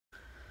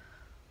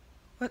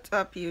What's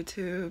up,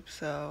 YouTube?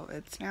 So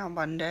it's now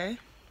Monday,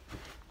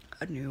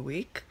 a new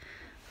week.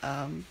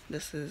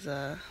 This is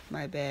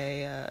my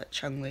bae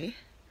Chung-Li.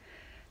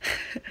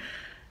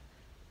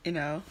 You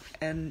know,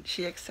 and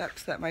she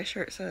accepts that my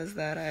shirt says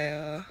that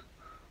I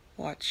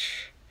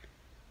watch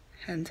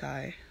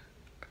hentai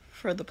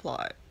for the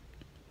plot.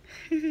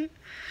 I'm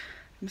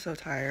so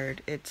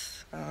tired.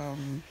 It's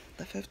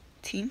the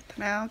 15th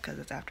now because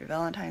it's after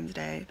Valentine's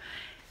Day,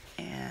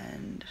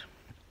 and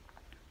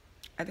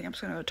I think I'm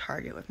just gonna go to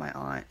Target with my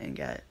aunt and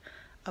get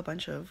a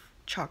bunch of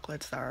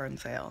chocolates that are on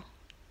sale.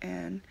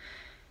 And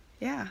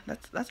yeah,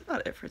 that's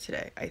about it for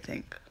today, I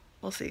think.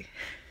 We'll see.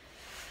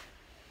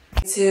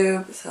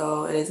 YouTube,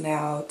 so it is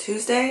now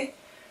Tuesday.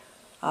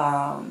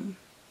 I'm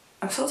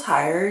so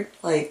tired.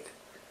 Like,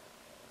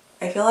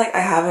 I feel like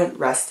I haven't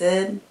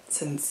rested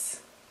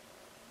since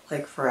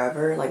like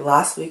forever. Like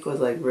last week was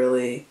like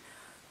really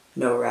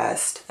no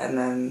rest, and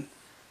then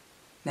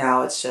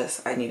now it's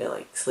just I need to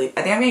like sleep.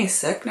 I think I'm getting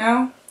sick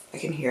now. I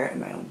can hear it in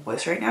my own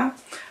voice right now,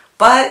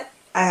 but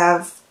I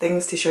have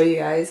things to show you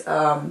guys.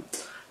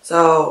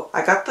 So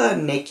I got the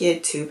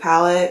Naked 2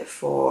 palette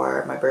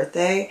for my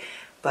birthday,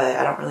 but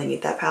I don't really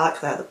need that palette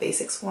because I have the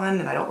basics one,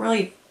 and I don't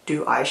really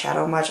do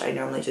eyeshadow much. I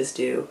normally just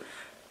do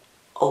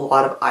a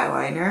lot of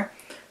eyeliner.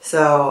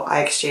 So I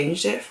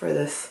exchanged it for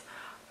this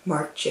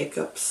Marc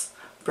Jacobs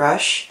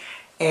brush,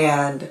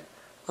 and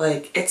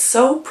like it's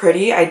so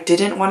pretty. I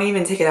didn't want to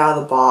even take it out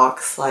of the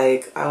box.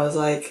 Like I was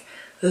like,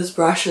 this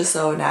brush is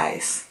so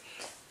nice.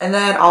 And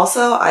then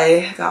also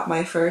I got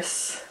my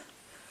first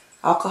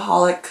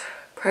alcoholic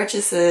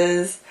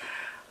purchases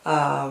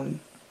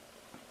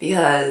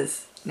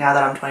because now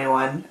that I'm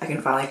 21, I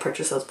can finally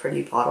purchase those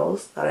pretty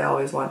bottles that I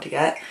always wanted to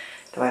get,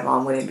 that my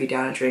mom wouldn't be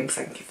down to drink,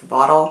 so I can keep the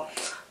bottle.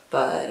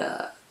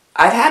 But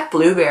I've had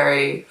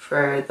blueberry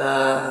for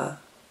the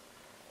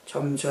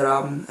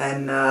chomchoram,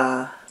 and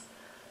I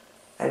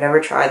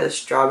never tried the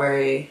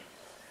strawberry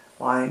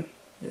wine.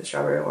 Is it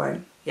strawberry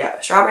wine?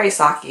 Yeah, strawberry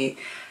sake.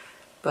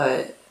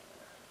 But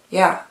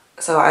yeah,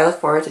 so I look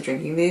forward to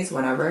drinking these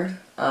whenever.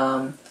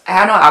 I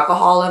have no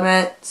alcohol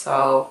limit,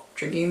 so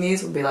drinking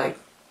these would be like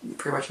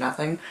pretty much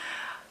nothing.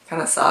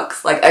 Kind of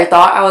sucks. Like I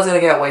thought I was gonna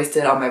get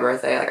wasted on my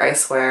birthday. Like I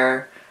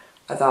swear,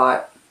 I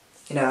thought,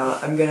 you know,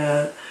 I'm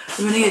gonna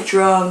get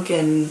drunk,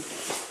 and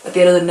at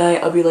the end of the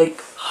night I'll be like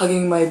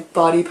hugging my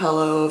body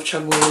pillow of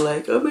Chung-Li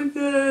like, oh my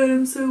god,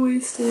 I'm so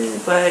wasted.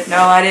 But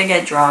no, I didn't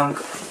get drunk.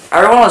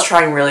 Everyone was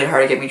trying really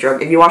hard to get me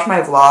drunk. If you watched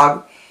my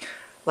vlog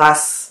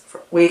last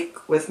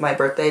week with my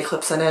birthday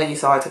clips in it, you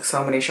saw I took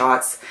so many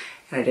shots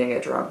and I didn't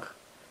get drunk.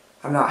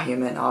 I'm not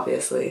human,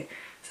 obviously.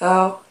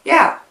 So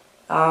yeah,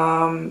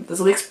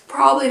 this week's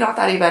probably not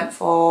that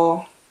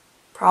eventful.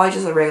 Probably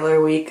just a regular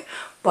week,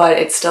 but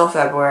it's still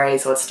February,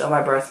 so it's still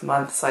my birth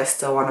month, so I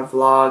still want to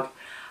vlog.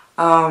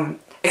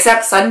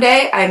 Except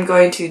Sunday, I'm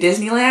going to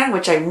Disneyland,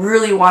 which I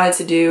really wanted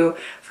to do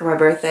for my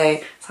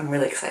birthday, so I'm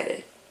really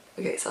excited.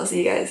 Okay, so I'll see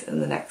you guys in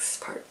the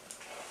next part.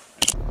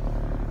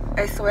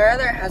 I swear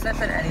there hasn't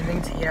been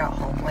anything to eat at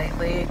home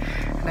lately,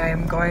 and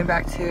I'm going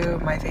back to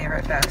my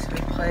favorite fast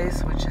food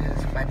place, which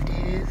is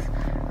Wendy's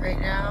right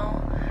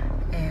now.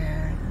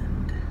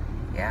 And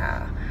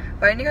yeah,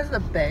 but I need to go to the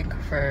bank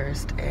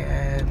first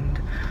and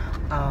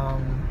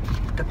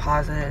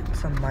deposit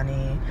some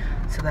money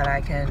so that I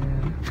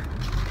can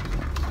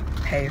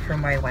pay for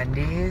my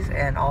Wendy's,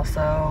 and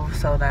also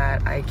so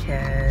that I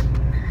can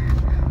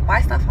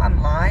buy stuff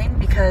online,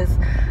 because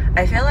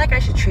I feel like I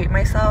should treat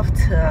myself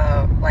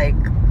to like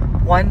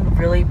one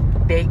really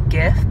big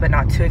gift but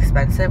not too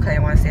expensive, because I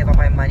want to save all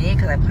my money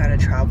because I plan to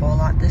travel a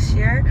lot this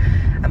year.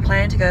 I'm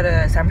planning to go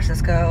to San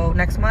Francisco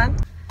next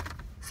month.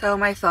 So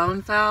my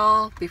phone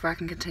fell before I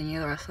can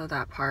continue the rest of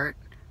that part.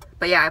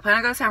 But yeah, I plan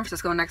to go to San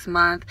Francisco next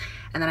month,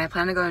 and then I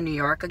plan to go to New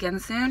York again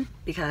soon,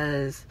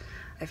 because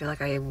I feel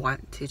like I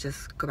want to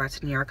just go back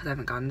to New York because I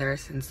haven't gone there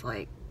since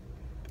like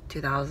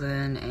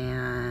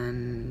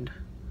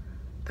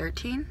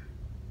 2013,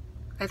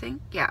 I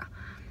think. Yeah.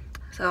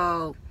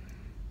 So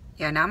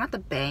yeah, now I'm at the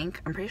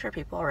bank. I'm pretty sure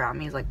people around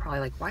me is like probably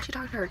like, why is she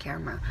talking to her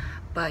camera?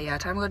 But yeah,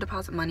 time to go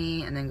deposit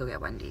money and then go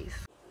get Wendy's.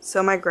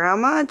 So my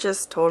grandma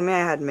just told me I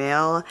had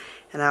mail,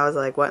 and I was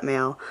like, what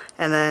mail?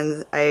 And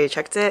then I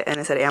checked it and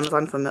it said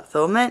Amazon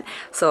fulfillment,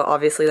 so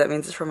obviously that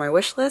means it's from my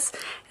wish list,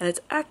 and it's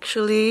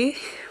actually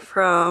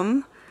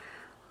from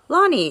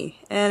Lonnie.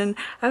 And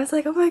I was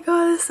like, oh my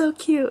god, that's so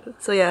cute.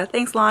 So yeah,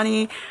 thanks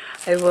Lonnie.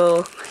 I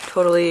will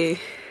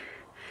totally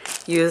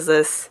use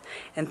this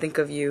and think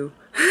of you.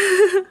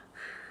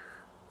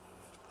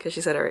 Because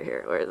she said it right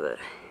here. Where is it?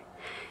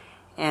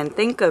 And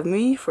think of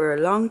me for a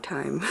long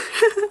time.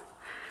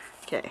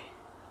 Okay.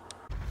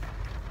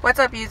 What's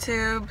up,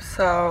 YouTube?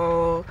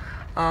 So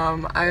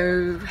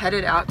I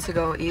headed out to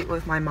go eat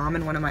with my mom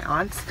and one of my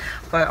aunts,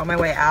 but on my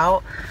way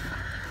out,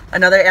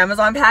 another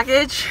Amazon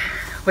package,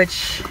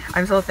 which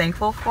I'm so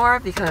thankful for,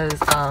 because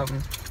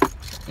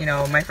you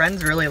know, my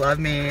friends really love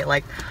me.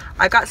 Like,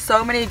 I got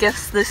so many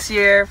gifts this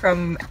year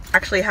from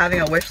actually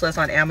having a wish list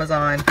on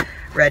Amazon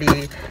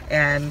ready,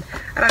 and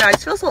I don't know, I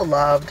just feel so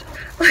loved.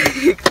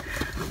 Like,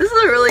 This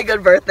is a really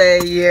good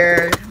birthday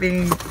year,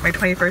 being my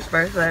 21st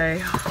birthday.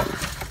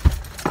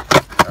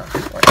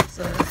 What is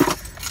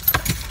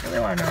this? I really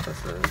want to know what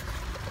this is.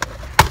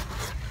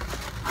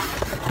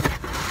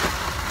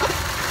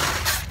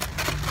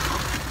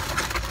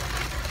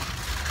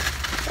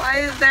 Why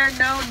is there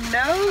no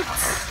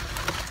notes?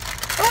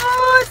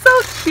 Oh, it's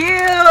so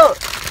cute!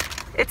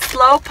 It's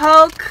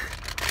Slowpoke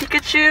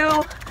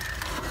Pikachu.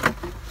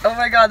 Oh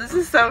my god, this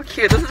is so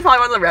cute. This is probably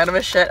one of the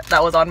randomest shit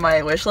that was on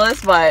my wish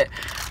list, but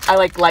I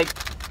like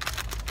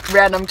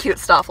random cute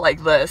stuff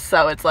like this,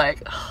 so it's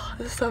like, oh,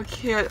 this is so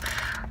cute.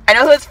 I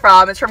know who it's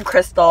from. It's from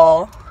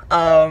Crystal,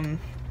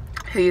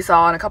 who you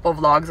saw in a couple of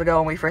vlogs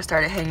ago when we first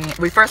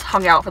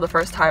hung out for the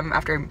first time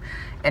after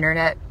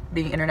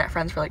being internet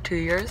friends for like 2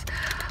 years.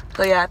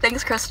 So yeah,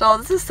 thanks Crystal.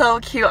 This is so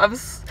cute. Oh,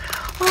 it's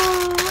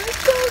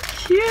so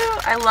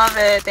cute. I love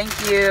it. Thank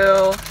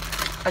you.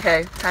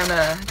 Okay, time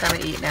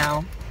to eat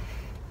now.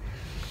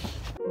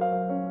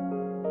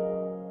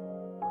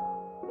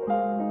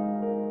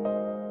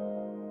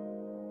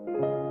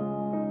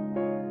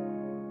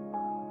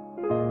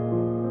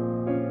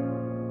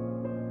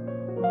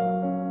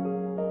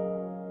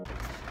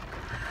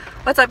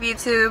 What's up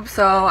YouTube?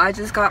 So I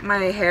just got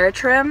my hair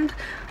trimmed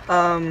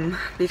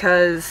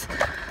because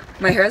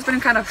my hair has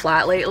been kind of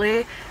flat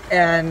lately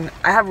and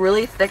I have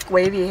really thick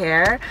wavy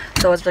hair,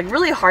 so it's like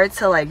really hard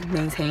to like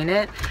maintain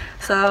it.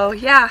 So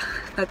yeah,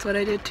 that's what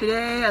I did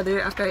today. I did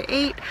it after I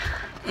ate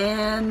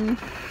and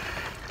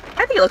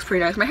I think it looks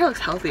pretty nice. My hair looks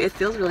healthy. It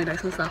feels really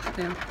nice and stuff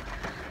now.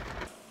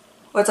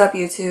 What's up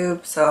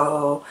YouTube?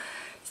 So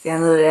it's the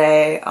end of the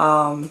day.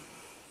 I'm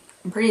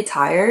pretty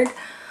tired.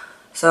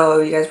 So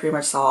you guys pretty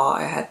much saw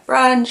I had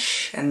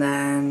brunch and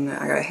then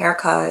I got a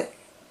haircut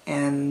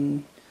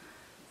and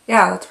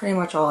yeah, that's pretty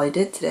much all I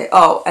did today.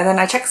 Oh, and then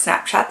I checked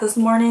Snapchat this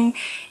morning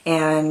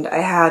and I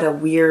had a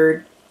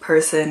weird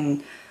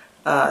person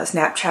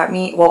Snapchat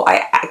me. Well,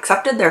 I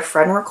accepted their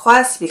friend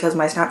request because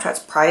my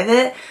Snapchat's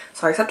private.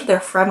 So I accepted their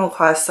friend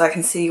request so I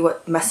can see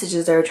what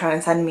messages they were trying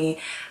to send me.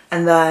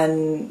 And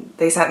then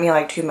they sent me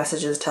like 2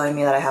 messages telling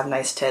me that I have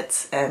nice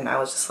tits and I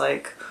was just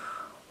like,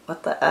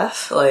 what the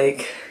F?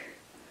 Like,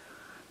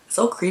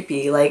 so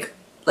creepy. Like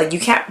you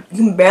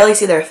can barely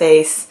see their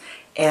face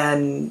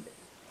and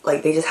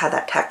like they just had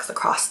that text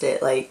across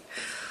it. Like,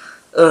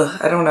 ugh,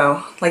 I don't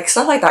know, like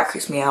stuff like that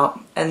creeps me out.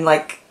 And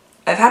like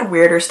I've had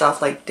weirder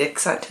stuff like dick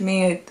sent to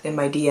me in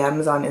my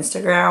DMs on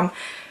Instagram.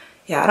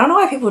 Yeah, I don't know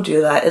why people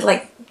do that. It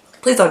like,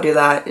 please don't do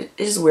that. It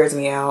just weirds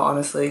me out,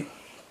 honestly.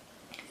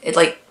 It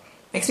like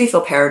makes me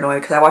feel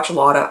paranoid because I watch a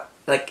lot of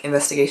like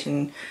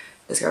investigation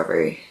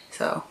discovery,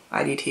 so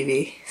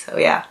IDTV. So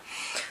yeah.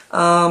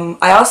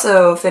 I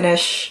also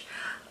finished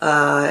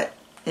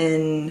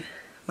in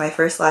My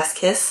First Last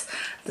Kiss,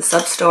 the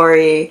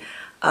sub-story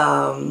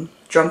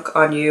Drunk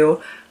on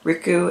You,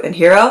 Riku and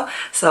Hiro.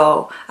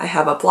 So I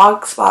have a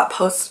blogspot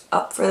post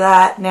up for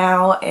that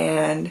now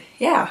and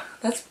yeah,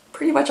 that's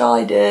pretty much all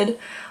I did.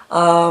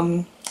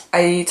 Tomorrow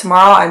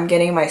I'm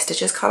getting my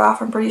stitches cut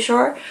off, I'm pretty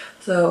sure.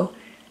 So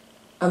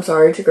I'm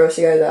sorry to gross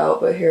you guys out,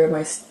 but here are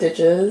my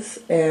stitches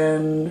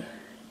and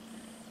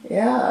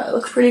yeah, it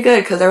looks pretty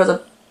good because there was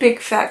a big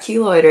fat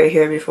keloid right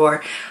here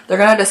before. They're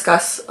gonna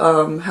discuss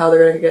how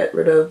they're gonna get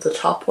rid of the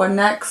top one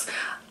next.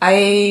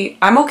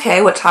 I'm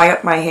okay with tying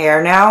up my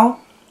hair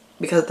now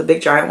because the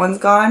big giant one's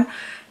gone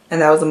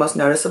and that was the most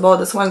noticeable.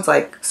 This one's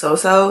like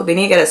so-so. They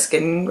need to get a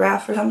skin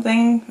graft or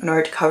something in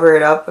order to cover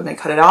it up when they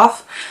cut it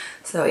off.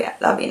 So yeah,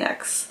 that'll be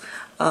next.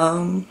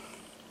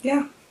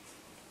 Yeah.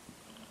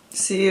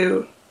 See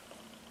you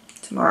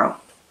tomorrow.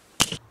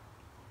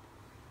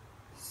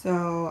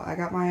 So I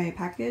got my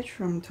package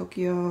from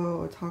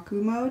Tokyo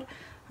Otaku Mode.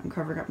 I'm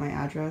covering up my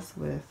address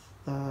with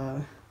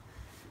the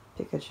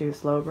Pikachu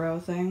Slowbro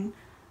thing.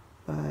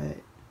 But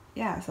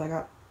yeah, so I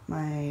got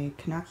my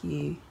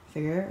Kanaki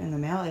figure in the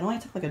mail. It only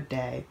took like a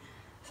day.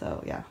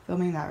 So yeah,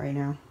 filming that right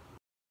now.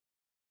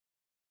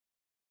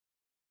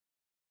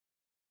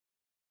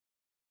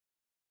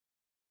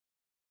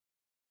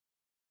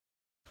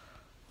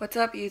 What's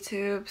up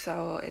YouTube?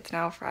 So it's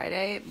now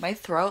Friday. My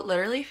throat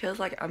literally feels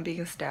like I'm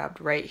being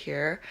stabbed right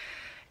here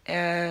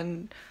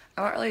and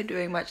I'm not really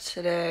doing much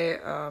today.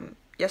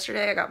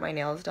 Yesterday I got my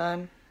nails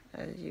done,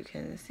 as you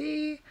can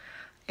see,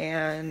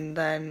 and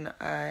then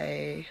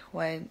I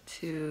went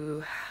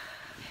to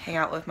hang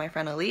out with my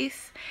friend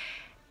Elise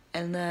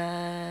and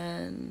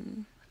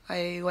then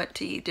I went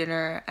to eat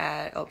dinner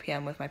at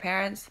OPM with my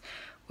parents,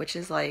 which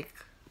is like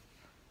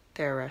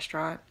their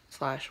restaurant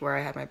slash where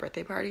I had my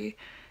birthday party.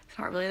 It's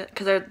not really,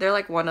 because they're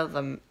like one of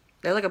them,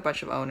 they're like a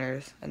bunch of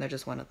owners and they're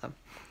just one of them.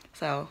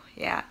 So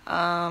yeah,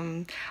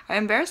 I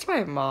embarrassed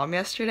my mom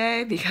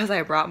yesterday because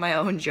I brought my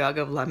own jug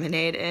of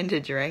lemonade in to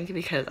drink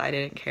because I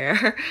didn't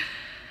care.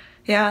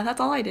 Yeah,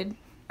 that's all I did.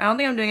 I don't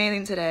think I'm doing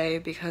anything today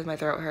because my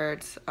throat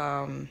hurts.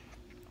 I'm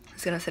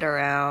just gonna sit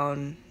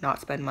around,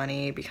 not spend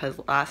money, because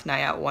last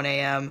night at 1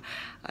 AM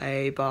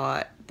I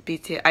bought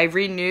BTS. I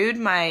renewed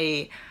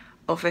my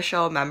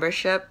official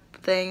membership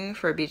thing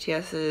for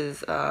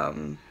BTS's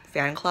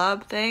fan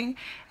club thing,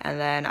 and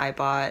then I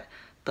bought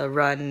the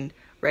Run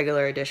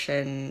regular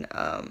edition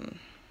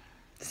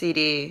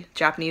CD,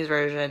 Japanese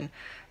version,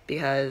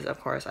 because of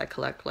course I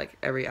collect like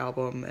every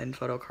album and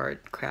photo card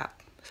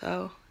crap.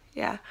 So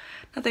yeah,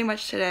 nothing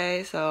much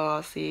today, so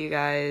I'll see you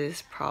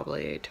guys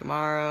probably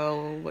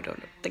tomorrow. I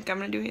don't think I'm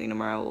gonna do anything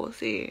tomorrow, we'll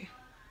see.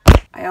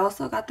 I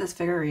also got this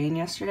figurine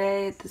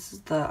yesterday. This is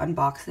the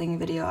unboxing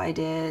video I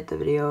did. The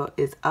video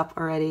is up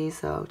already,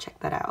 so check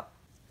that out.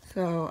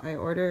 So I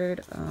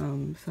ordered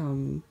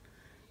some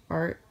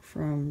art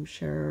from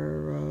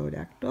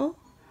Pterodactyl.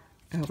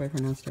 I hope I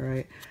pronounced it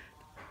right.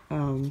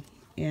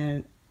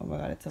 And oh my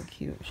god, it's so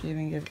cute. She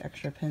even gives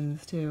extra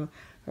pins too.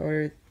 I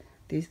ordered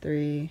these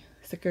 3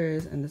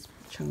 stickers and this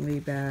Chun-Li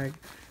bag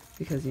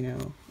because, you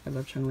know, I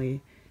love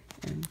Chun-Li.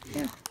 And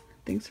yeah,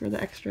 thanks for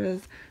the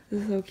extras.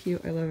 This is so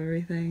cute. I love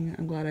everything.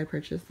 I'm glad I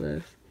purchased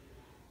this.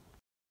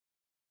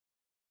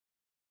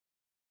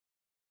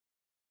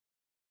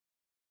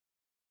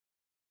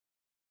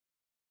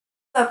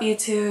 What's up,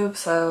 YouTube?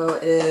 So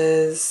it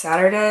is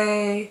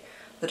Saturday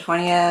the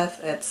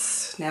 20th.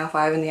 It's now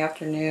 5 in the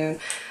afternoon.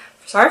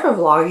 Sorry for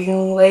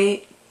vlogging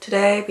late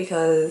today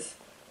because,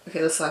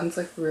 okay, the sun's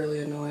like really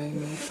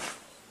annoying me.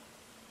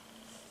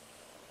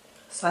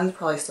 The sun's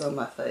probably still in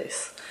my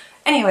face.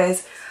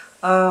 Anyways,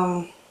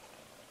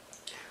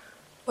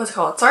 what's it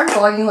called? Sorry for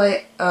vlogging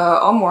late.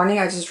 All morning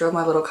I just drove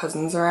my little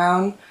cousins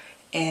around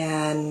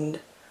and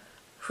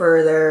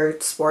for their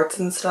sports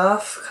and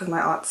stuff because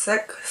my aunt's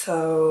sick.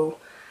 So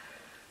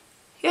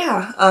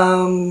yeah,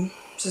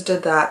 just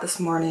did that this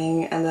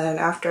morning, and then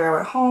after I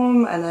went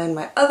home, and then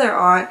my other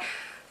aunt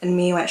and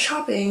me went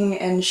shopping,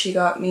 and she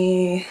got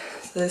me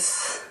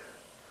this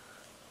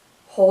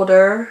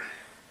holder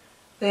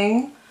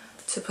thing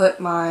to put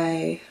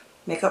my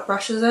makeup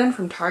brushes in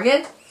from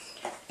Target,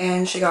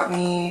 and she got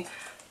me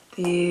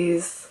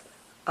these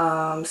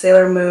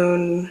Sailor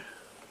Moon,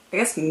 I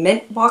guess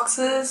mint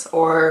boxes,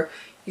 or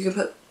you can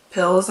put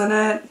pills in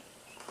it.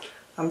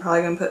 I'm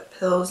probably gonna put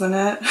pills in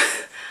it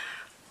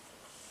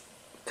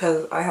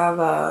because I have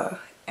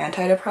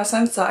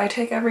antidepressants that I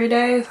take every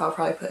day, so I'll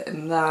probably put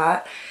in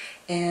that.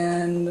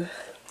 And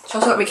she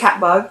also got me cat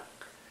bug,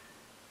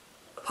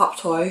 a pop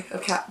toy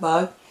of cat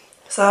bug.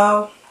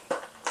 So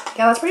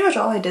yeah, that's pretty much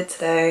all I did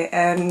today,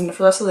 and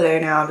for the rest of the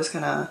day now I'm just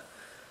gonna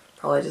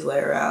probably just lay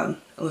around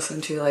and listen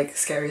to like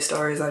scary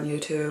stories on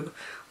YouTube,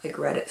 like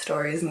Reddit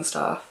stories and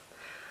stuff.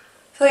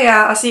 So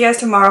yeah, I'll see you guys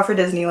tomorrow for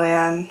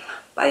Disneyland.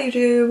 Bye,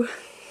 YouTube!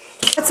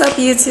 What's up,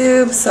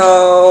 YouTube?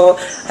 So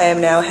I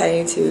am now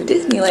heading to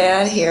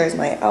Disneyland. Here's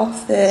my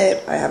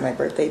outfit. I have my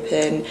birthday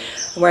pin.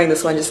 I'm wearing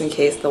this one just in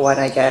case the one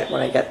I get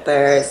when I get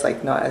there is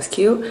like not as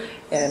cute.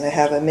 And I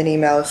have a Minnie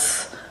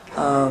Mouse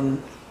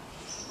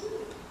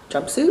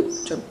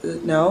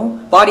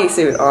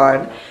bodysuit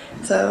on.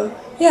 So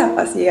yeah,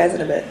 I'll see you guys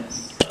in a bit.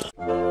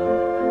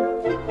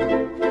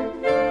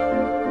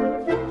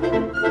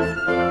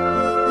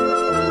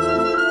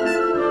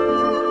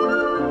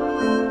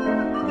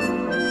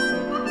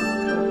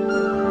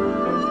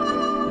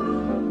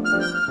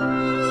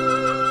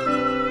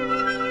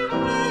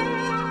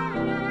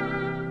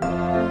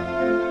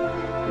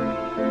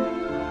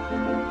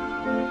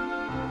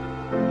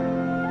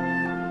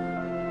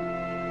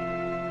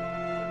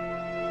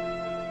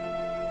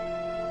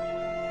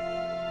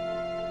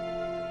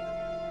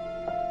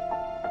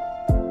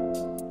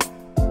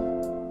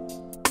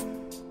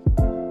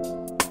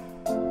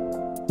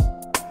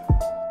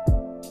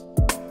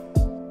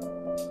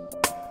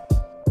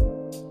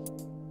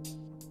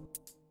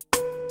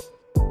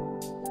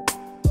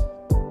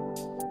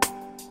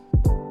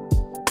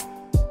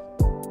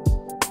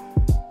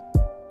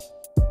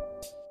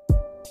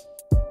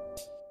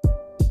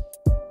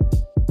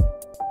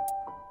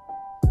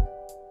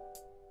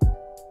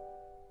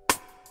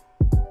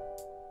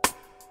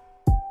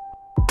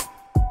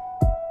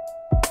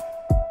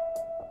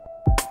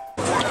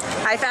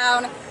 I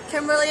found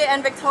Kimberly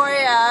and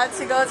Victoria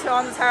to go to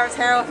on the Tower of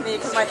Terror with me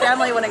because my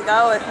family wouldn't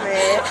go with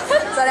me.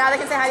 So now they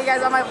can say hi to you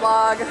guys on my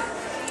vlog.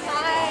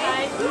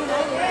 Hi.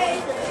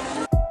 Hi.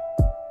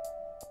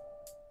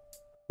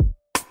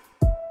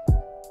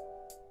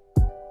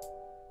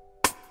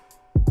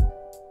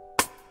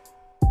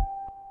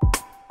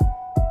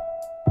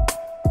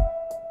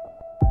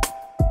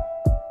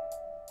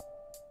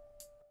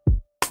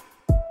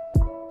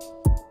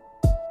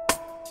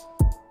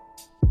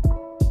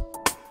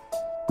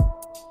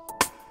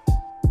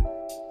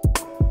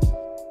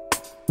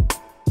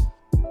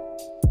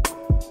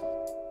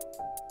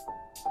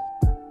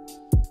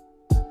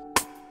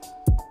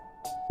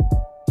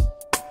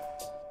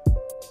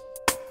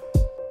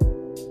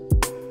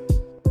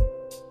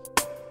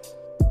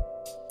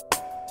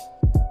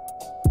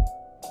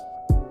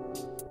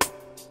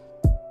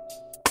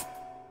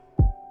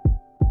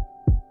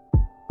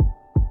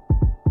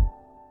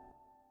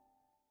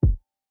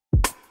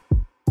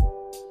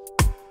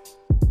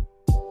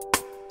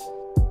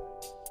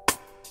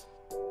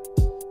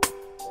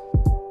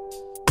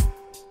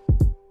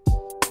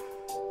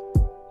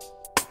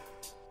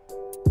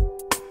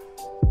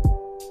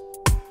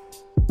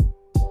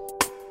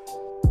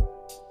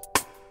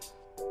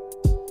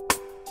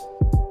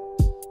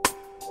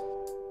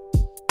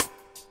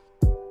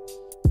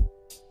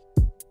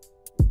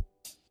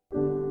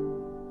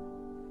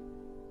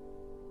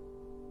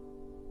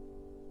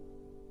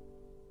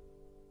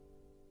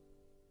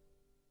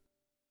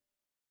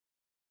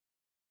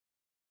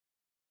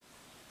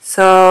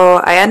 So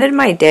I ended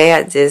my day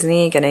at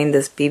Disney getting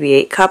this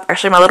BB-8 cup.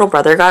 Actually, my little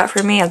brother got it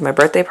for me as my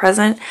birthday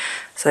present.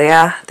 So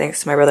yeah,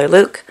 thanks to my brother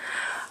Luke.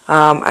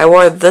 I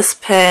wore this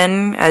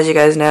pin, as you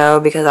guys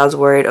know, because I was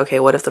worried, okay,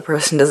 what if the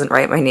person doesn't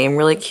write my name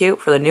really cute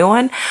for the new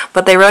one?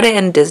 But they wrote it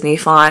in Disney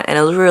font, and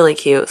it was really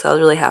cute, so I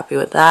was really happy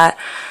with that.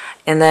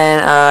 And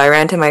then I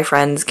ran to my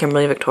friends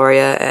Kimberly and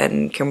Victoria,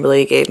 and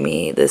Kimberly gave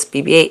me this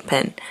BB-8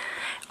 pin.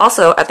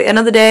 Also, at the end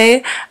of the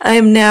day, I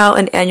am now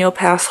an annual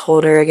pass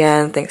holder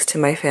again, thanks to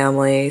my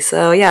family.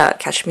 So yeah,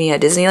 catch me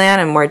at Disneyland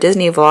and more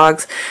Disney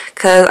vlogs,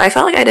 because I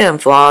felt like I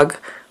didn't vlog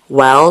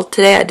well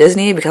today at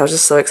Disney because I was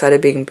just so excited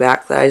being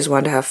back that I just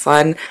wanted to have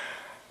fun.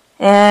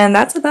 And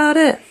that's about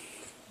it.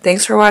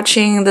 Thanks for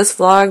watching this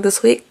vlog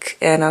this week,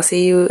 and I'll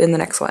see you in the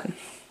next one.